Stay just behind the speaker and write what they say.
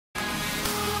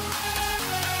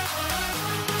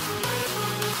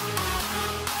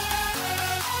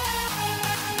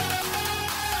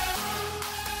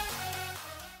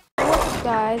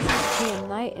guys, it's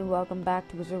TMKnight and welcome back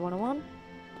to Wizard101.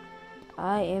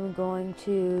 I'm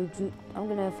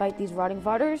gonna fight these rotting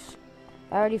fodders.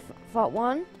 I already fought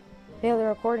one,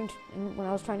 failure according to when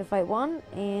I was trying to fight one,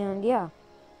 and yeah.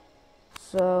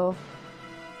 So,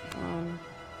 I'm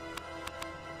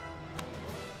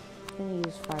gonna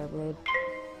use Fireblade.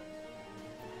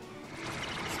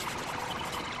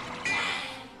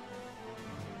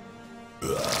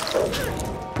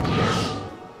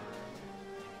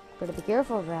 Gotta be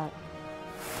careful of that.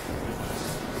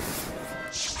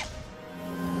 Use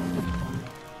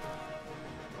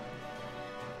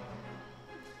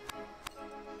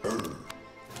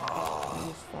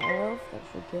fire elf, that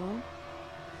should kill him.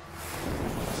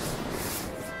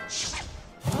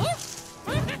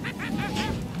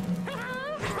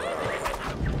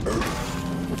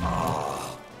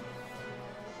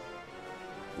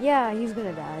 Yeah, he's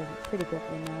gonna die pretty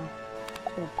quickly now.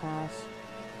 He's gonna pass.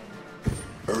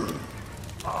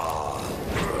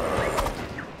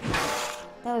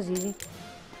 That was easy.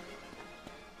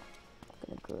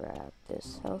 I'm gonna grab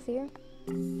this health here.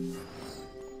 And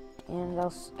I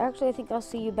think I'll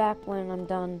see you back when I'm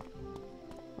done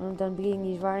beating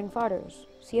these rotting fodders.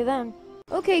 See you then.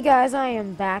 Okay guys, I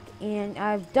am back and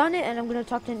I've done it and I'm gonna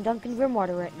talk to Duncan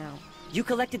Grimwater right now. You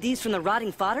collected these from the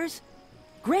rotting fodders?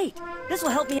 Great! This will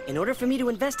help me. In order for me to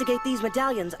investigate these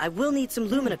medallions, I will need some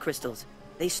Lumina crystals.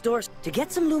 They store... To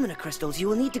get some Lumina crystals, you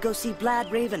will need to go see Blad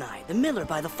Raveneye, the miller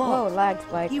by the falls. Whoa, lag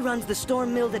spike. He runs the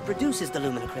storm mill that produces the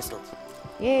Lumina crystals.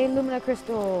 Yay, Lumina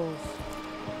crystals!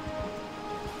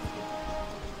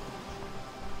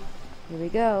 Here we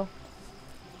go.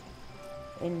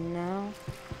 And now...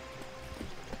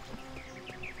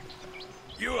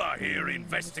 You are here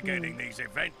investigating these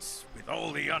events with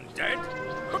all the undead?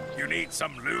 You need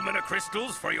some Lumina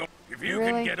crystals for your... If you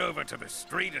can get over to the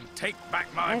street and take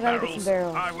back my barrels,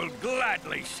 I will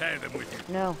gladly share them with you.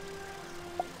 No.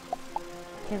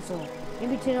 Cancel.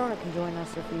 Maybe Tinona can join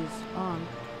us if he's on.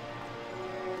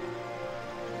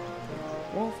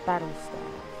 Wolf Battle Staff.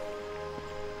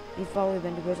 He's probably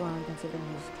been to Grizzland considering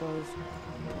his clothes.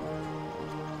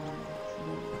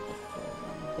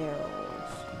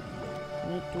 Barrels.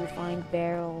 Need to find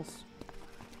barrels.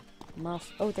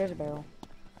 Oh, there's a barrel.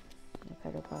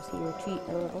 Cut across here, retreat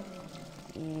a little,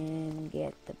 and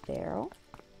get the barrel.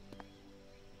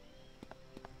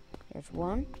 There's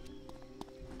one.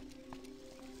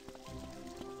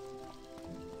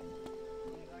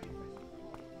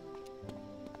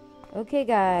 Okay,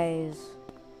 guys.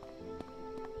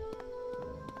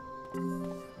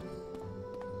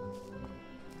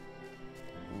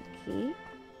 Okay.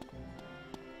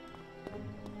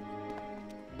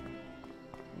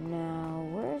 Now,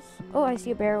 where's... Oh, I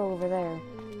see a barrel over there.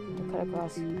 I'll cut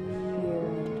across here.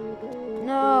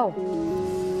 No!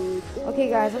 Okay,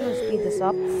 guys, I'm gonna speed this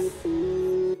up.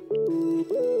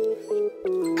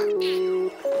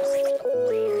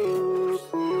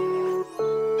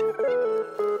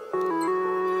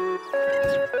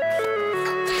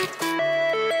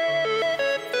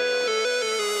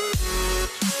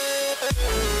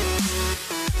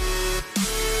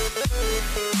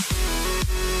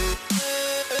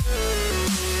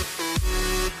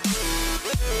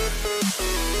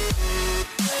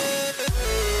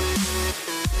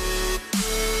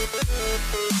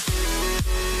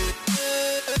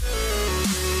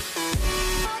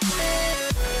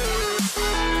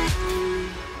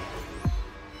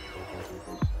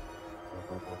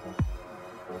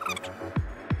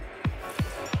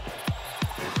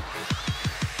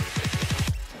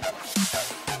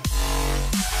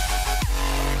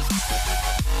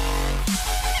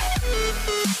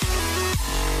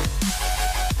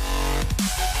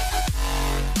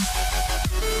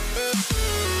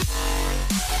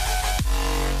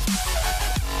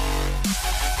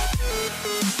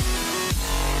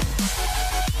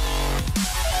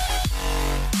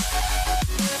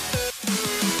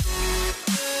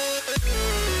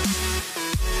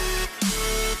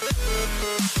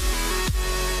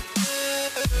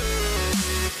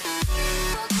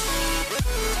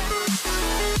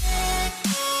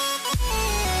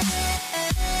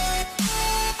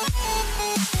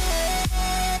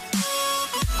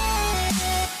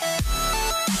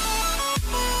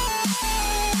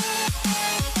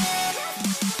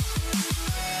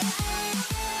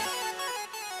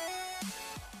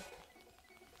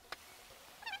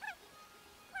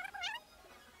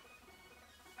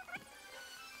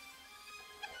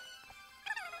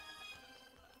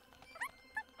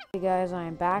 Hey guys, I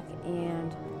am back,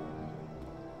 and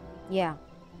yeah,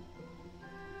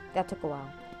 that took a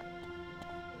while.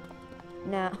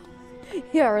 Now,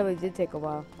 yeah, it really did take a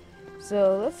while.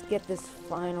 So let's get this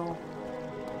final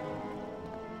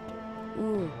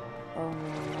Ooh. Oh no,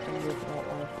 I'm not gonna go for that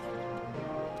life.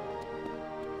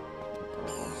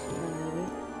 Maybe.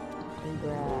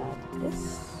 Grab this.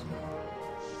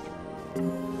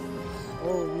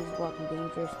 Oh, he's walking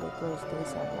dangerously close to the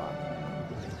sidewalk.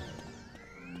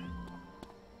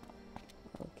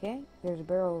 Okay, there's a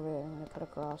barrel over there. I'm gonna cut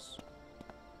across.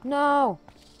 No!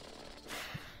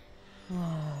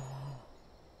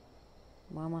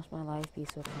 Why must my life be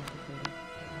so complicated?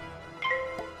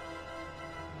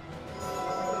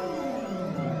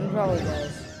 He probably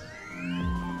does.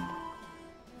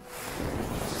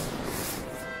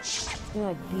 He's gonna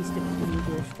like beast of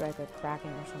meteor strike like Kraken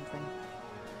or something.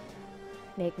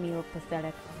 Make me look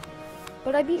pathetic.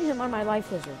 But I beat him on my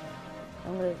life wizard.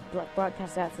 I'm gonna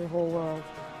broadcast that to the whole world.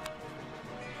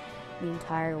 The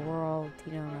entire world,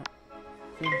 you know,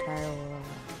 the entire world.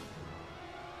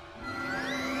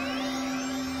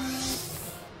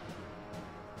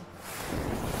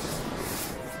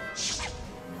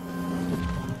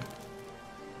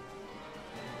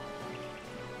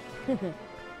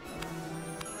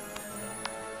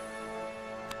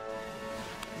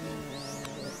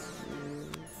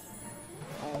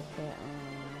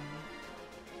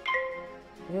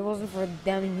 If it wasn't for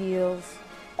them heals,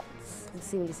 let's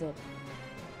see what he said.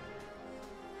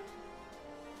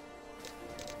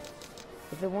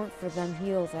 If it weren't for them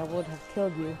heals, I would have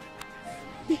killed you.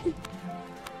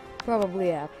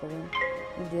 Probably, actually.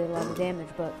 We did a lot of damage,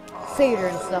 but Seder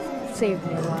and stuff saved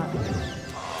me a lot.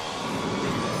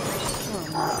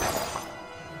 Oh,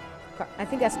 I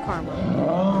think that's karma.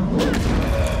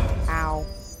 Ow.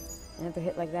 Another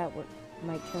hit like that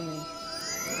might kill me.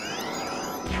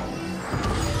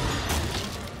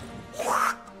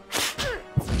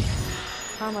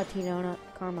 Karma, T-Donut.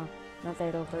 Karma. Not that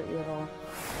it'll hurt you at all.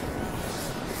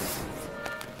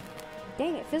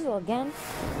 Dang it, fizzle again.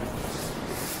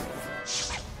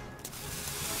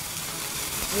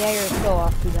 Yeah, you're a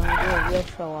show-off, T-Donut. You're a real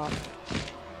show-off.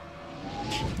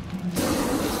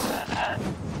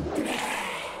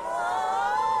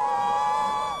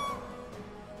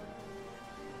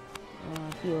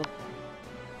 Heal.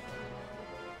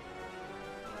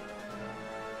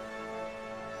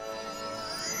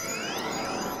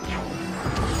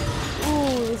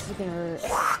 Ooh, this is gonna hurt.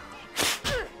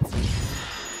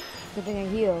 Good thing I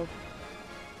healed.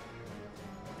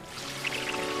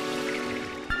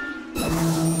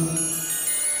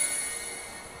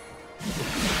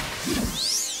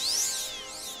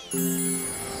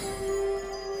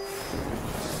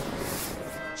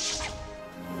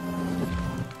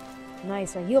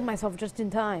 Nice, I healed myself just in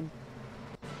time.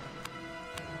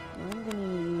 I'm gonna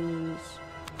use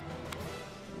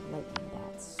lightning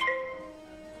bats.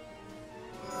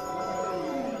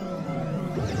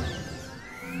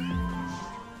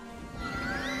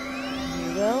 There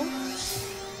we go.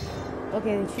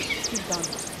 Okay, she's done.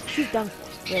 She's done.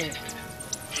 Really.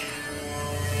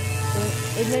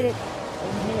 Admit it,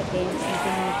 Dave.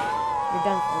 You're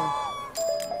done for.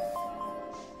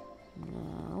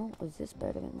 Now, was this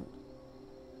better than?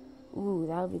 Ooh,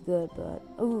 that would be good, but...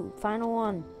 Ooh, final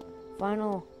one.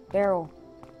 Final barrel.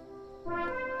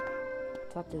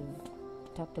 Talk to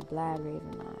Blad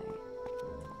Raven Eye.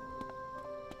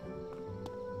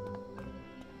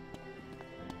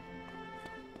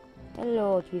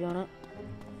 Hello, T-Donut.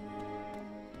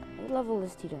 What level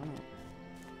is T-Donut?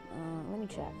 Let me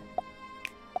check.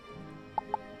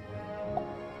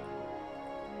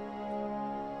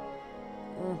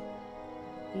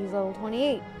 He's level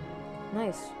 28.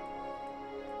 Nice.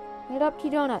 Hit up,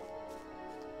 T-Donut.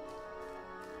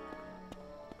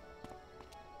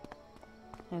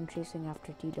 I'm chasing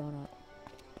after T-Donut.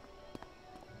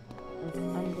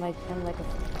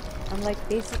 I'm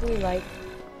basically like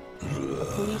a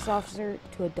police officer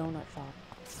to a donut shop.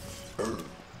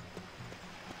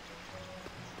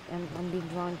 I'm being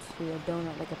drawn to a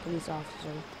donut like a police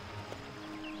officer.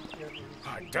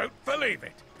 I don't believe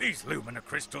it. These Lumina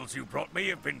crystals you brought me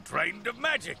have been drained of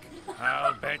magic.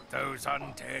 I'll bet those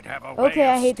undead have a way Okay,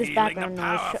 I hate of this background stealing the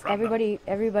noise. power from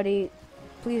Everybody,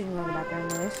 please ignore the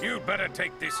background noise. You'd better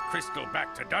take this crystal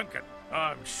back to Duncan.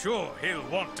 I'm sure he'll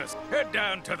want to head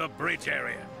down to the bridge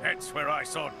area. That's where I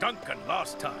saw Duncan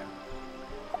last time.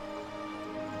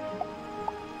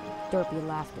 Derpy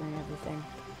laughter and everything.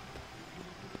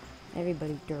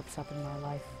 Everybody derps up in my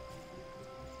life.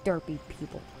 Derpy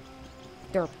people.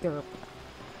 Derp, derp.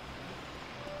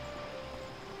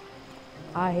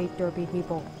 I hate derpy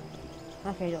people.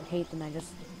 Actually, I don't hate them, I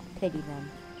just pity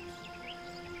them.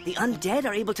 The undead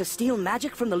are able to steal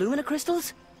magic from the Lumina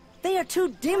crystals? They are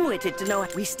too dim-witted to know.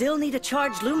 We still need a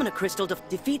charged Lumina crystal to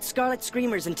defeat Scarlet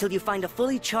Screamers until you find a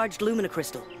fully charged Lumina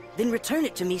crystal. Then return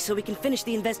it to me so we can finish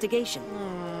the investigation.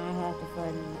 I have to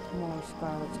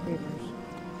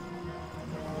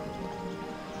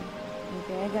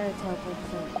Okay, I gotta teleport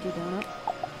to Donut.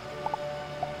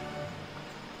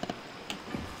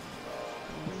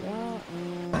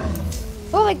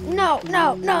 Oh, like, no,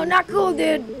 not cool,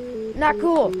 dude. Not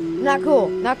cool, not cool,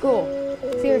 not cool.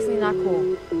 Seriously, not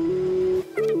cool.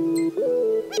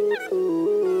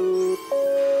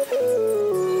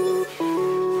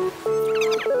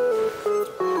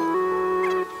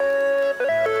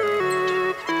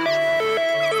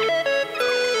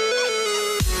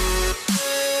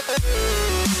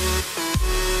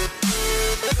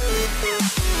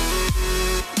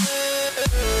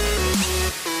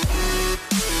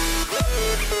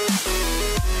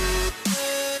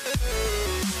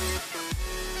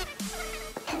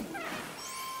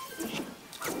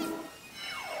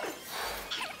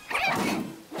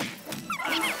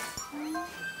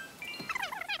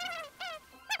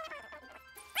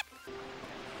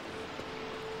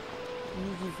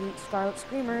 Defeat Scarlet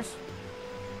Screamers,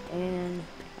 and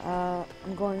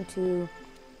I'm going to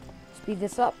speed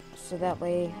this up so that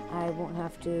way I won't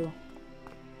have to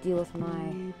deal with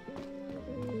my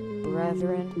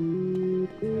brethren,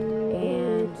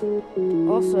 and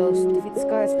also defeat the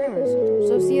Scarlet Screamers.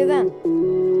 So see you then.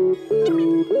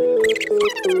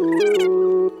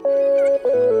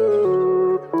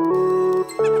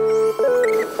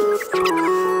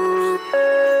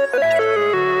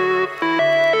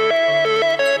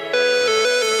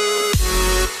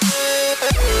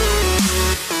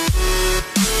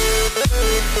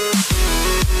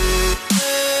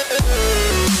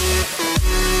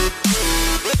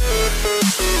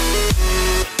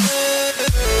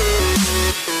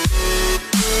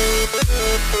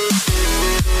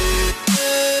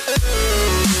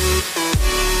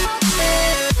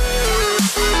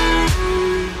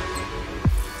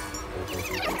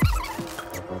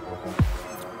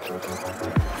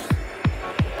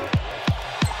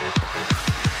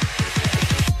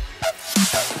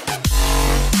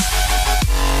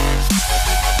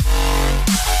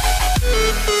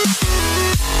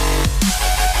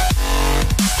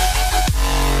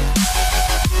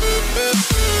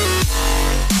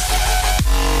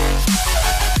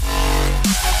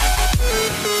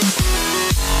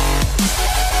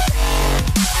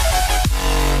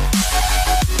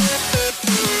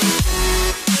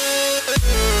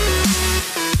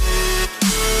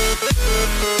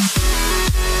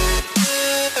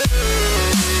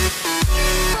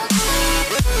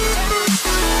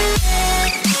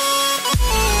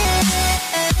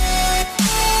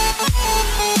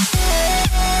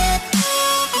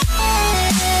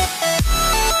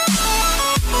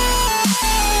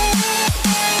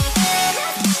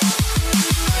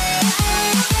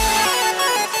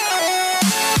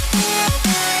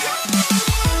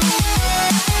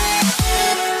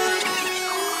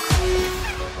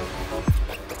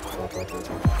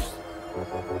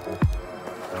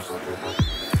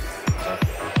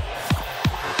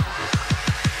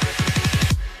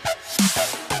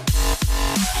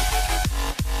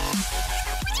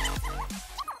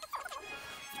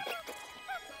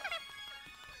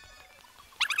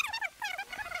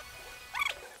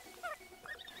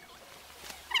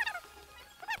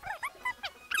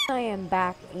 I am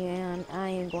back, and I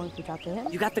am going to talk to him.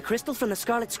 You got the crystal from the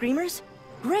Scarlet Screamers?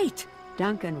 Great!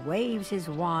 Duncan waves his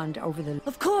wand over the...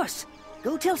 Of course!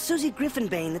 Go tell Susie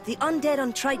Griffinbane that the undead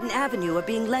on Triton Avenue are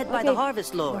being led by the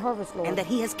Harvest Lord. The Harvest Lord. And that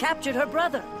he has captured her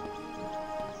brother.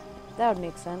 That would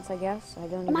make sense, I guess. I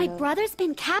don't even My know. brother's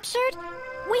been captured?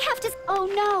 We have to... Oh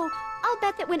no! I'll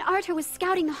bet that when Arthur was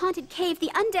scouting the haunted cave,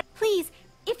 the undead... Please,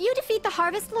 if you defeat the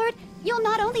Harvest Lord, you'll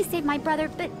not only save my brother,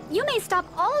 but you may stop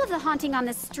all of the haunting on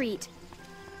this street.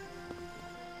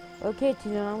 Okay,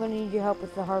 Tina, I'm gonna need your help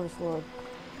with the Harvest Lord.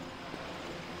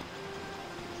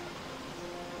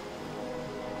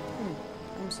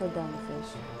 I'm so done with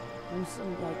this. I'm so,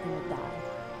 like, gonna die.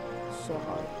 So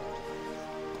hard.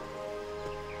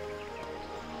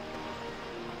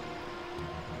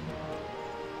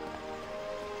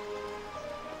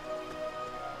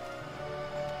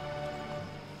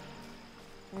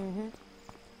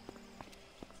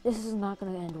 This is not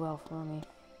gonna end well for me.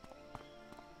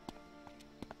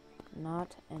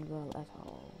 Not end well at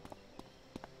all.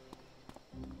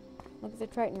 Look at the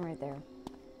Triton right there.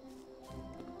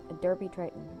 A derpy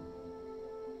Triton.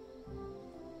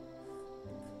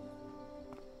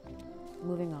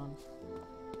 Moving on.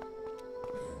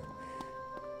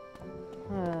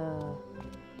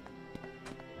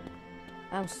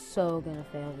 I'm so gonna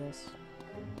fail this.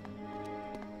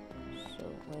 So,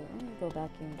 wait, let me go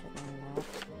back into the map.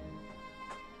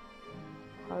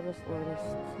 Harvest Lord is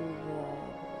to the...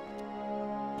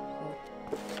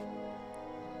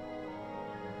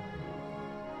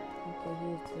 Okay,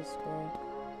 he's this way.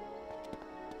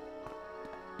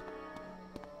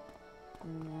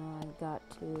 No, I got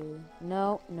to...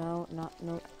 No, no, not...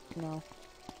 No, no.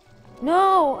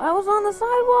 No! I was on the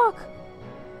sidewalk!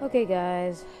 Okay,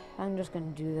 guys. I'm just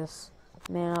gonna do this.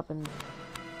 Man up and...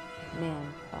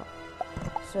 Man up.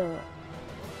 So...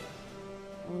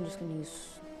 I'm just gonna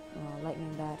use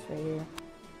lightning bats right here.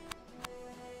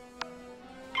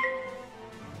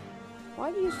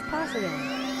 Why'd you use pass again?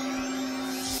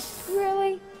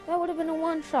 Really? That would have been a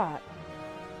one-shot.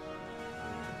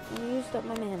 I used up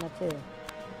my mana too.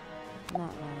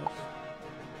 Not nice.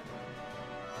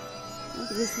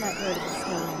 This might hurt the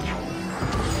snowman.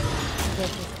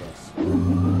 This is this.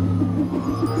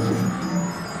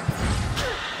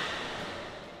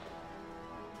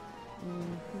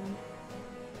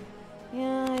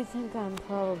 Yeah, I think I'm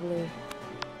probably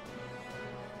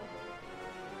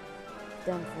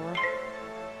done for.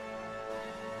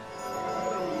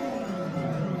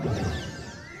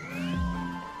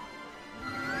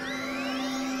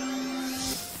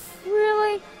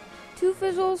 Really? 2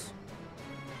 fizzles?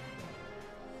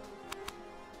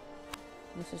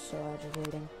 This is so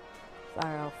agitating.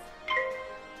 Fire elf.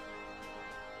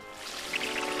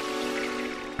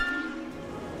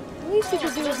 At least you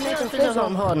could do is make a fizzle.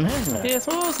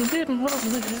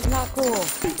 It's not cool.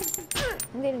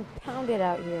 I'm getting pounded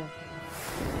out here.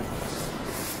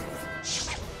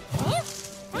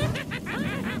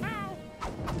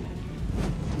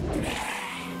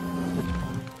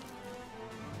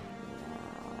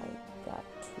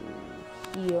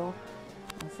 Heal,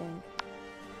 I think.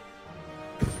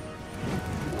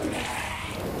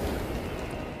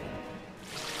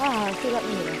 Ah, she got me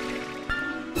here.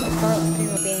 Scarlet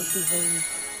Screamer Banshee thing.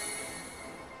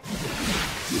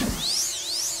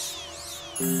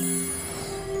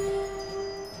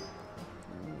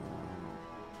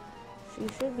 She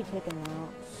should be taken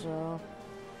out, so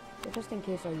just in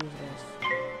case I'll use this.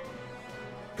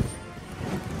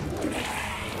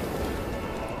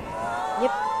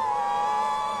 Yep.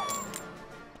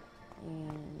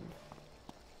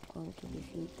 Going to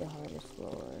defeat the Harvest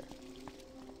Lord.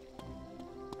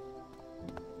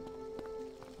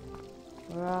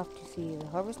 We're off to see the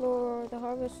Harvest Lord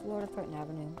of Triton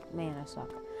Avenue. Man, I suck.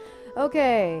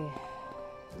 Okay.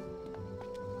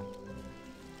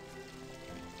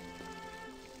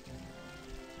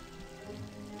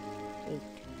 Eight,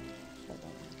 7, 6,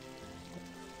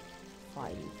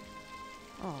 5.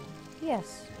 Oh, yes.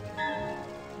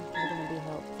 This is going to be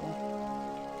helpful.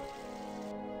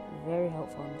 Very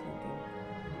helpful, I'm thinking.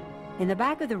 In the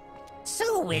back of the...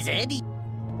 So, Wizard!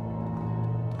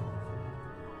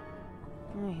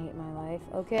 I hate my life.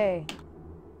 Okay.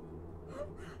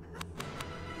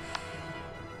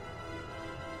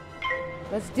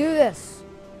 Let's do this!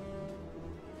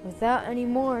 Without any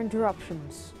more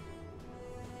interruptions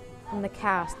from the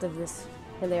cast of this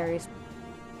hilarious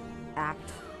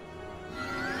act.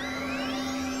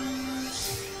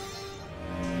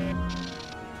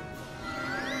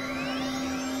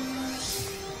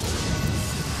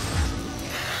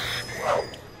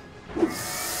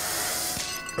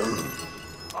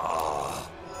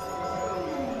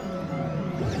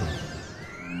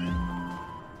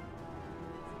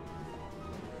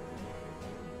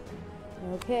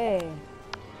 Okay.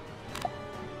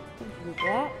 Do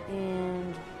that,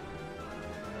 and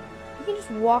you can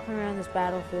just walk around this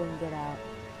battlefield and get out.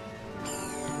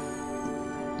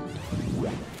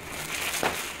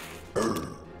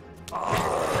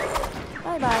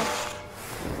 Bye-bye.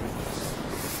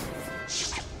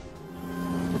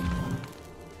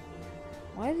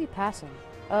 Why is he passing?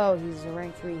 Oh, he's a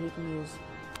rank 3. He can use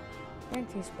rank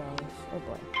 3 spells. Oh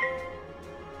boy.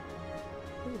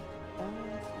 Ooh,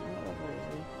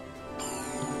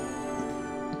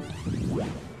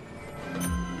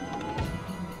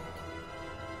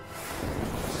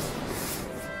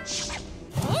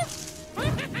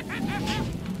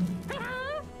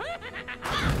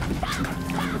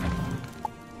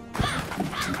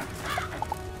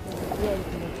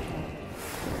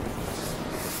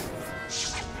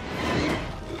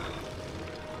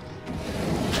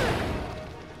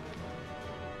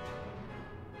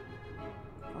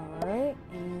 Alright,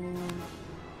 and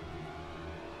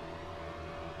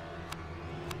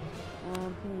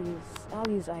I'll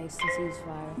use ice to seize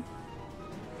fire.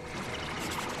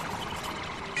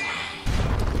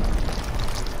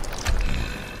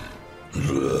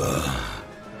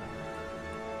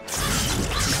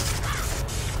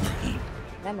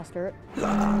 That must hurt.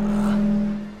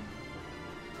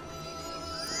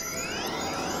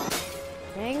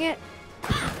 Dang it!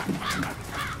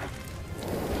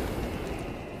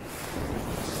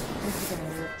 This is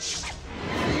gonna hurt.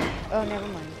 Oh, never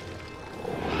mind.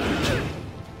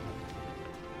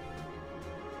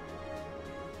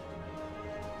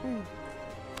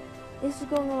 this is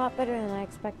going a lot better than I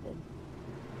expected.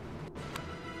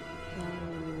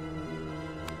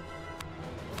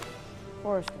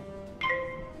 Forester.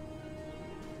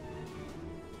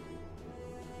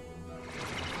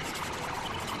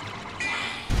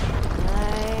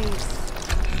 Nice.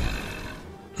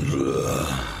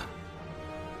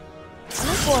 I'm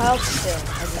at full health still.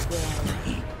 I just realized.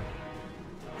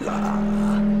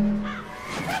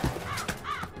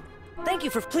 Thank you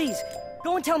for please.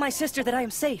 Go and tell my sister that I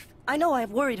am safe. I know I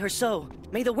have worried her so.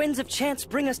 May the winds of chance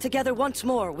bring us together once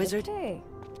more, wizard. Okay.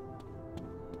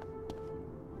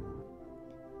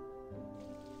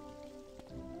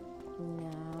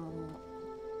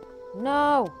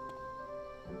 No.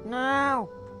 No.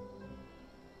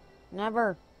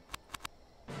 Never.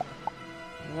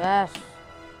 Yes.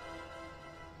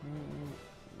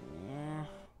 Yeah.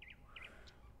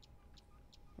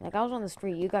 Like, I was on the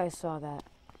street. You guys saw that.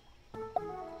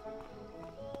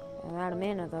 I'm out of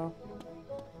mana, though.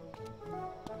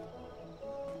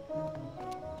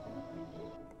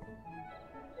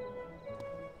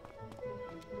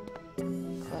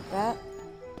 Like that.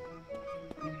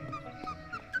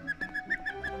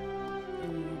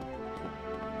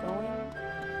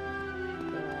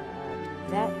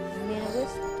 That mana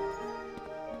wisp.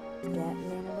 That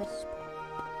mana wisp.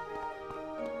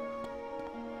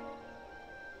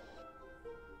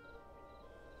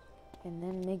 And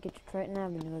then make it to Triton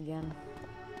Avenue again.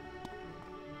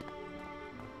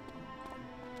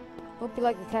 Hope you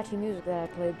like the catchy music that I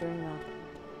played during the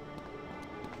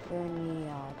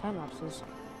time lapses.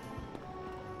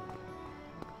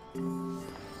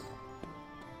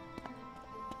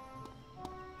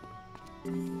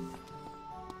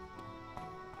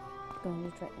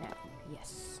 Going to Triton Avenue,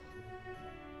 yes.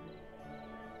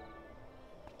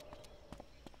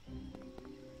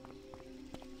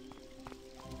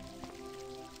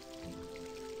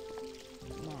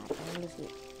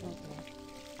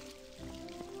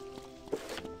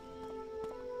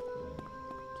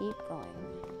 Keep going.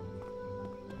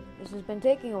 This has been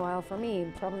taking a while for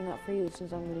me, probably not for you,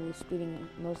 since I'm going to be speeding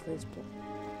most of this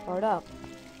part up.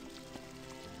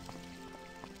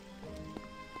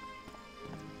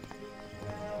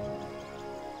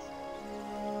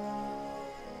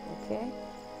 Okay.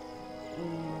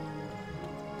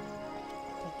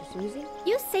 Dr. Susie?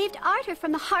 You saved Arthur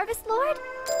from the Harvest Lord?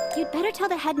 You'd better tell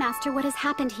the headmaster what has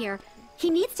happened here. He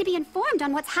needs to be informed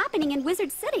on what's happening in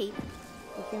Wizard City.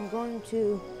 Okay, I'm going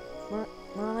to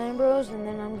Merle Ambrose, and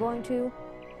then I'm going to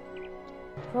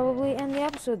probably end the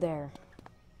episode there.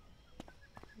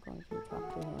 I'm going to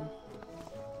talk to him.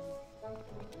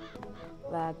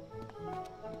 Lag.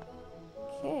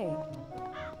 Okay.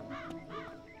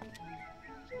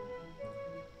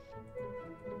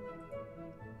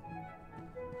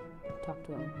 Talk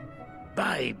to him.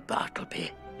 By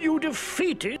Bartleby, you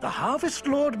defeated... The Harvest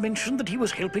Lord mentioned that he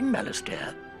was helping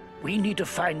Malistaire. We need to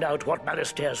find out what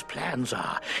Malistaire's plans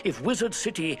are. If Wizard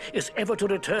City is ever to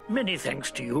return... Many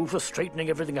thanks to you for straightening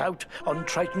everything out on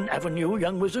Triton Avenue,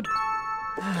 young wizard.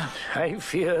 I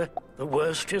fear the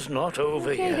worst is not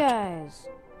over yet. Okay, guys.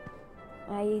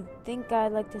 I think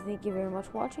I'd like to thank you very much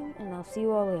for watching, and I'll see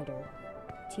you all later.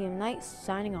 TMKnight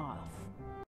signing off.